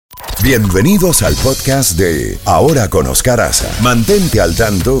Bienvenidos al podcast de Ahora con Oscar Aza. Mantente al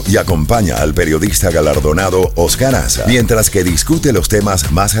tanto y acompaña al periodista galardonado Oscar Aza mientras que discute los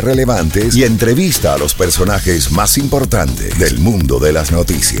temas más relevantes y entrevista a los personajes más importantes del mundo de las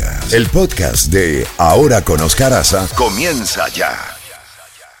noticias. El podcast de Ahora con Oscar Aza comienza ya.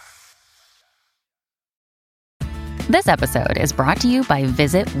 This episode is brought to you by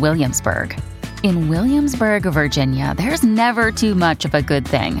Visit Williamsburg. In Williamsburg, Virginia, there's never too much of a good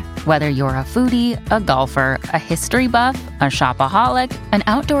thing. Whether you're a foodie, a golfer, a history buff, a shopaholic, an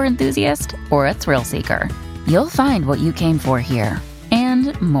outdoor enthusiast, or a thrill seeker, you'll find what you came for here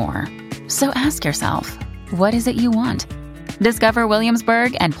and more. So ask yourself, what is it you want? Discover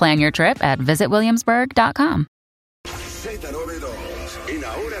Williamsburg and plan your trip at visitwilliamsburg.com. Z92, en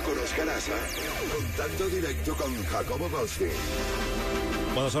Ahora con Oscar Aza, contacto directo con Jacobo Goldstein.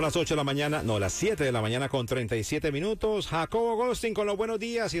 Bueno, son las 8 de la mañana, no, las 7 de la mañana con 37 minutos. Jacobo Goldstein con los buenos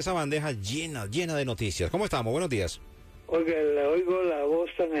días y esa bandeja llena de noticias. ¿Cómo estamos? Buenos días. Oiga, le oigo la voz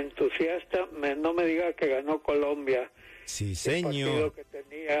tan entusiasta. No me diga que ganó Colombia. Sí, El partido señor. que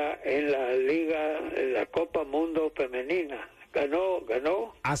tenía en la Liga, en la Copa Mundo Femenina.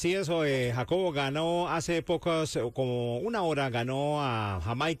 Ganó. Así es, Jacobo ganó hace pocas, como una hora, ganó a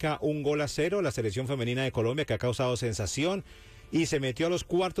Jamaica 1-0, la selección femenina de Colombia que ha causado sensación. Y se metió a los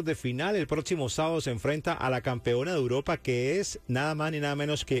cuartos de final. El próximo sábado se enfrenta a la campeona de Europa, que es nada más ni nada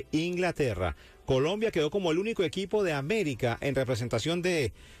menos que Inglaterra. Colombia quedó como el único equipo de América en representación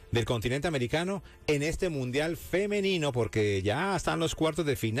del continente americano en este mundial femenino, porque ya están los cuartos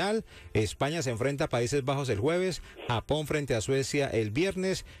de final. España se enfrenta a Países Bajos el jueves, Japón frente a Suecia el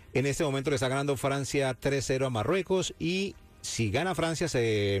viernes. En este momento le está ganando Francia 3-0 a Marruecos y si gana Francia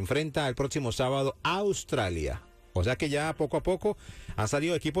se enfrenta el próximo sábado a Australia. O sea que ya poco a poco han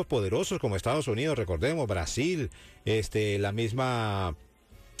salido equipos poderosos como Estados Unidos, recordemos, Brasil, la misma...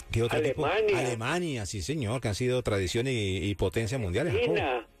 ¿Qué otro Alemania. equipo? Alemania, sí señor, que han sido tradición y potencia mundial.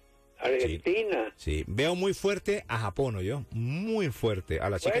 Argentina. Sí, veo muy fuerte a Japón, ¿no? Yo, muy fuerte a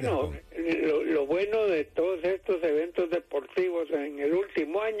la chica de Japón. Lo bueno de todos estos eventos deportivos en el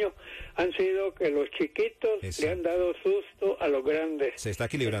último año han sido que los chiquitos le han dado susto a los grandes. Se está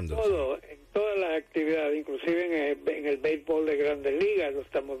equilibrando. En todas las actividades, inclusive en el béisbol de Grandes Ligas, lo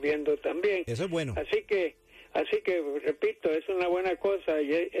estamos viendo también. Eso es bueno. Así que repito, es una buena cosa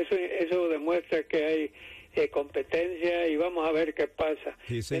y eso demuestra que hay competencia y vamos a ver qué pasa.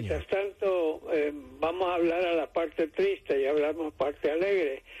 Sí, señor. Mientras tanto, vamos a hablar a la parte triste y hablamos parte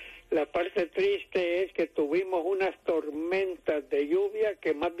alegre. La parte triste es que tuvimos unas tormentas de lluvia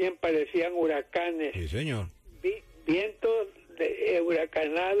que más bien parecían huracanes. Sí, señor. Vientos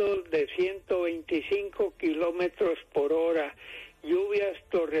huracanados de 125 kilómetros por hora, lluvias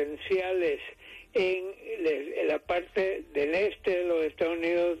torrenciales en la parte del este de los Estados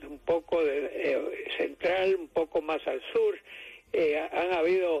Unidos, un poco central, un poco más al sur. Han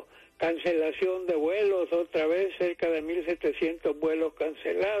habido cancelación de vuelos, otra vez cerca de 1.700 vuelos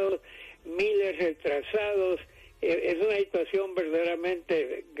cancelados, miles retrasados. Es una situación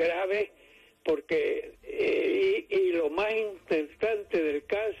verdaderamente grave porque y lo más interesante del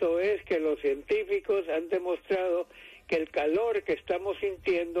caso es que los científicos han demostrado que el calor que estamos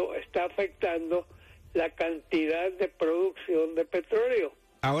sintiendo está afectando la cantidad de producción de petróleo.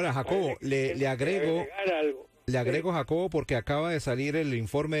 Ahora, Jacobo, le agrego... Le agrego, Jacobo, porque acaba de salir el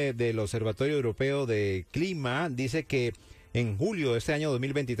informe del Observatorio Europeo de Clima. Dice que en julio de este año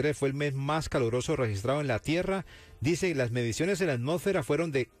 2023 fue el mes más caluroso registrado en la Tierra. Dice que las mediciones en la atmósfera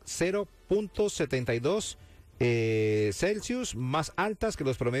fueron de 0.72 Celsius, más altas que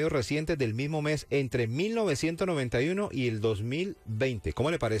los promedios recientes del mismo mes entre 1991 y el 2020.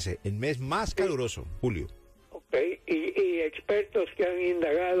 ¿Cómo le parece? El mes más caluroso, julio. Okay. Y expertos que han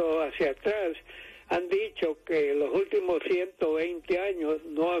indagado hacia atrás han dicho que en los últimos 120 años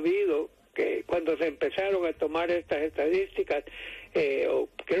no ha habido, que cuando se empezaron a tomar estas estadísticas,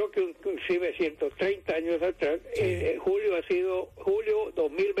 creo que inclusive 130 años atrás, julio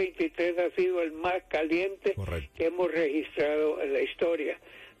 2023 ha sido el más caliente que hemos registrado en la historia.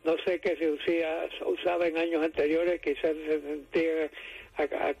 No sé qué se usaba en años anteriores, quizás se sentía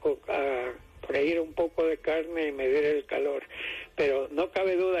a freír un poco de carne y medir el calor, pero no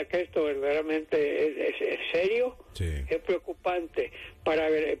cabe duda que esto verdaderamente es serio, es preocupante para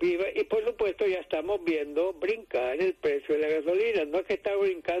ver, y por supuesto ya estamos viendo brincar el precio de la gasolina. No es que está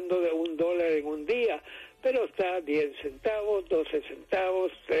brincando de $1 en un día, pero está 10 centavos, 12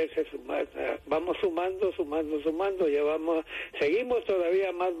 centavos, 13, vamos sumando, seguimos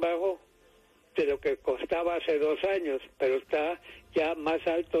todavía más bajo de lo que costaba hace 2 años, pero está ya más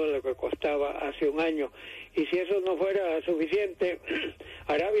alto de lo que costaba hace un año. Y si eso no fuera suficiente,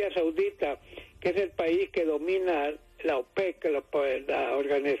 Arabia Saudita, que es el país que domina la OPEC, la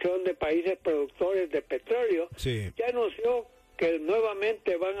Organización de Países Productores de Petróleo, ya anunció que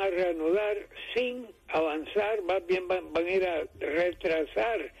nuevamente van a reanudar sin avanzar, más bien van a ir a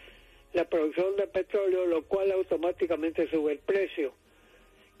retrasar la producción de petróleo, lo cual automáticamente sube el precio.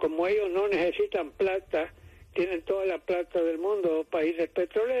 Como ellos no necesitan plata, tienen toda la plata del mundo, los países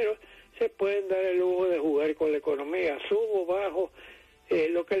petroleros, se pueden dar el lujo de jugar con la economía, subo, bajo,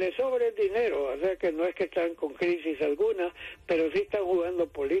 lo que les sobra es dinero, o sea que no es que están con crisis alguna, pero sí están jugando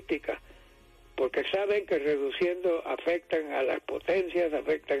política, porque saben que reduciendo afectan a las potencias,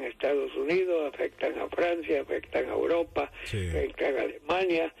 afectan a Estados Unidos, afectan a Francia, afectan a Europa, afectan a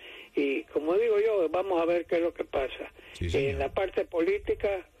Alemania, y como digo yo, vamos a ver qué es lo que pasa. En la parte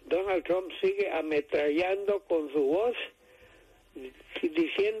política, Donald Trump sigue ametrallando con su voz,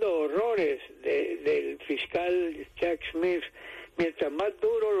 diciendo horrores del fiscal Jack Smith. Mientras más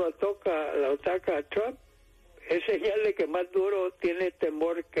duro lo ataca a Trump, es señal de que más duro tiene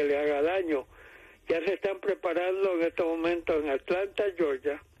temor que le haga daño. Ya se están preparando en este momento en Atlanta,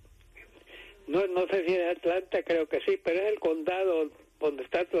 Georgia. No sé si es Atlanta, creo que sí, pero es el condado donde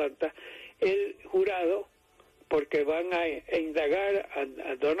está Atlanta, el jurado, porque van a indagar a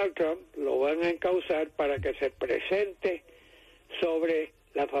Donald Trump, lo van a encausar para que se presente sobre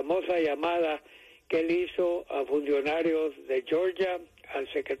la famosa llamada que él hizo a funcionarios de Georgia,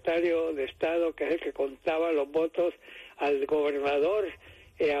 al secretario de Estado, que es el que contaba los votos, al gobernador,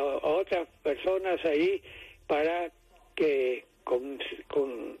 a otras personas ahí, para que con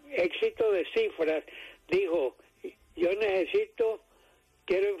éxito de cifras, dijo, yo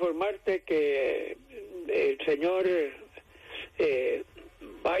quiero informarte que el señor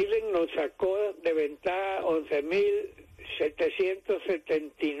Biden nos sacó de ventaja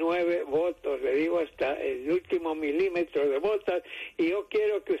 11.779 votos, le digo hasta el último milímetro de votos, y yo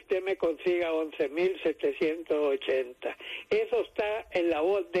quiero que usted me consiga 11.780. Eso está en la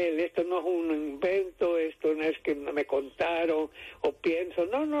voz de él, esto no es un invento, esto no es que me contaron o pienso,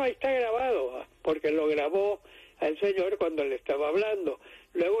 no, ahí está grabado, porque lo grabó al señor cuando le estaba hablando.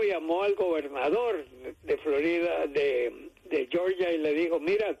 Luego llamó al gobernador de Florida, de Georgia, y le dijo,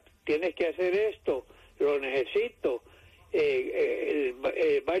 mira, tienes que hacer esto, lo necesito.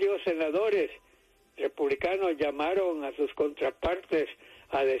 Varios senadores republicanos llamaron a sus contrapartes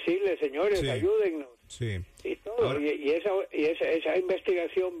a decirle, señores, ayúdennos. Y todo. Ahora, y esa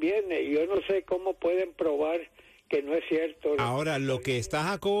investigación viene, y yo no sé cómo pueden probar que no es cierto. Ahora, lo que está,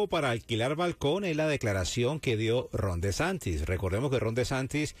 Jacobo, para alquilar balcón es la declaración que dio Ron DeSantis. Recordemos que Ron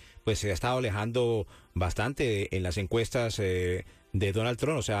DeSantis pues se ha estado alejando bastante en las encuestas de Donald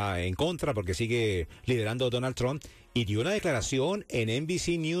Trump, o sea, en contra, porque sigue liderando Donald Trump, y dio una declaración en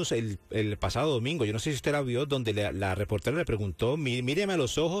NBC News el pasado domingo, yo no sé si usted la vio, donde la reportera le preguntó, míreme a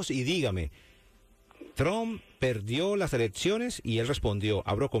los ojos y dígame, Trump perdió las elecciones, y él respondió,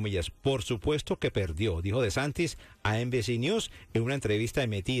 abro comillas, por supuesto que perdió, dijo DeSantis a NBC News en una entrevista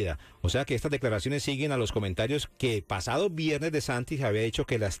emitida. O sea que estas declaraciones siguen a los comentarios que pasado viernes DeSantis había dicho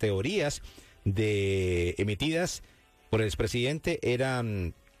que las teorías emitidas por el expresidente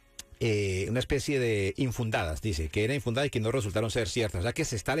eran una especie de infundadas, dice, que eran infundadas y que no resultaron ser ciertas. O sea que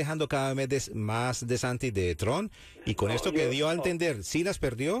se está alejando cada vez más DeSantis de Trump, y con esto que dio a entender, si las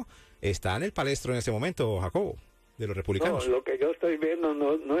perdió, está en el palestro en este momento, Jacobo, de los republicanos. No, lo que yo estoy viendo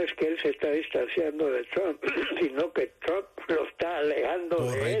no es que él se está distanciando de Trump, sino que Trump lo está alejando de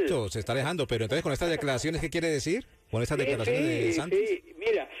él. Correcto, se está alejando, pero entonces con estas declaraciones, ¿qué quiere decir? Con estas declaraciones de DeSantis. Sí,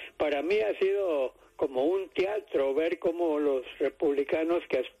 mira, para mí ha sido como un teatro ver cómo los republicanos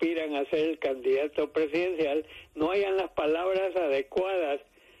que aspiran a ser el candidato presidencial no hayan las palabras adecuadas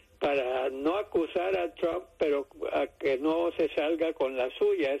para no acusar a Trump, pero a que no se salga con la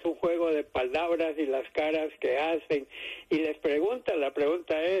suya. Es un juego de palabras y las caras que hacen. Y la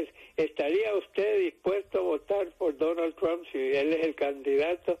pregunta es, ¿estaría usted dispuesto a votar por Donald Trump si él es el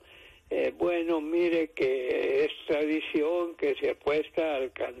candidato? Bueno, mire que es tradición que se apuesta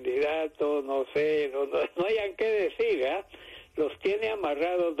al candidato, no sé, no hayan qué decir, ¿eh? Los tiene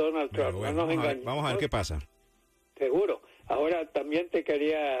amarrados Donald Trump, bueno, no nos engañemos. Vamos a ver qué pasa. Seguro. Ahora también te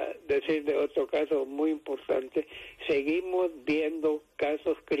quería decir de otro caso muy importante. Seguimos viendo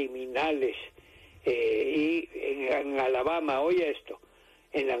casos criminales y en Alabama, oye esto,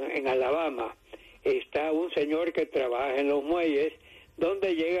 en Alabama está un señor que trabaja en los muelles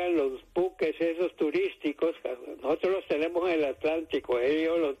donde llegan los buques esos turísticos. Nosotros los tenemos en el Atlántico,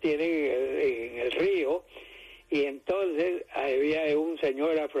 ellos los tienen en el río, y entonces había un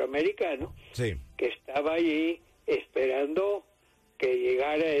señor afroamericano que estaba allí esperando que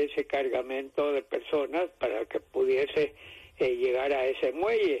llegara ese cargamento de personas para que pudiese llegar a ese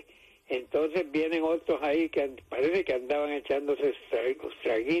muelle. Entonces vienen otros ahí que parece que andaban echándose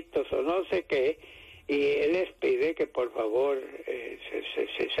traguitos o no sé qué, y él les pide que por favor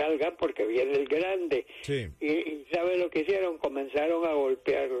se salgan porque viene el grande. Sí. Y ¿sabe lo que hicieron? Comenzaron a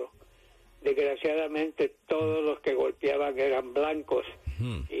golpearlo. Desgraciadamente todos los que golpeaban eran blancos,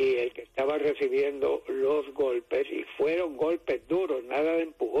 y el que estaba recibiendo los golpes, y fueron golpes duros, nada de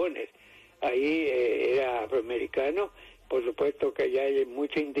empujones, ahí era afroamericano. Por supuesto que ya hay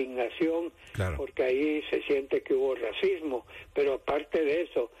mucha indignación, claro, porque ahí se siente que hubo racismo, pero aparte de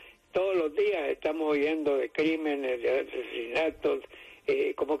eso, todos los días estamos oyendo de crímenes, de asesinatos,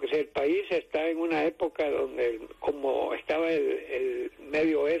 como que si el país está en una época donde, como estaba el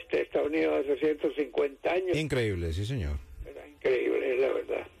medio oeste de Estados Unidos hace 150 años. Increíble, sí señor. Era increíble, es la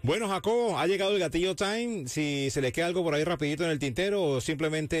verdad. Bueno, Jacobo, ha llegado el gatillo time. Si se le queda algo por ahí rapidito en el tintero, o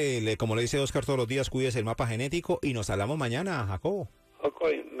simplemente, como le dice Oscar todos los días, cuídese el mapa genético y nos hablamos mañana, Jacobo. Ok,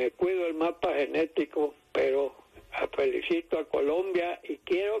 me cuido el mapa genético, pero felicito a Colombia y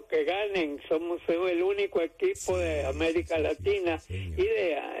quiero que ganen. Somos el único equipo de América Latina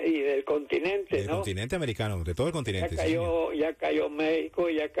y del continente, del continente americano, de todo el continente. Ya cayó México,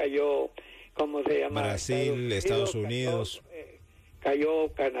 ya cayó, ¿cómo se llama? Brasil, Estados Unidos.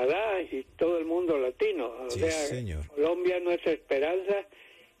 Cayó Canadá y todo el mundo latino. O sea, señor. Colombia es nuestra esperanza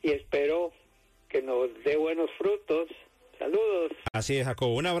y espero que nos dé buenos frutos. Saludos. Así es,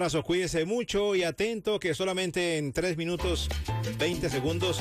 Jacobo. Un abrazo, cuídese mucho y atento que solamente en 3 minutos 20 segundos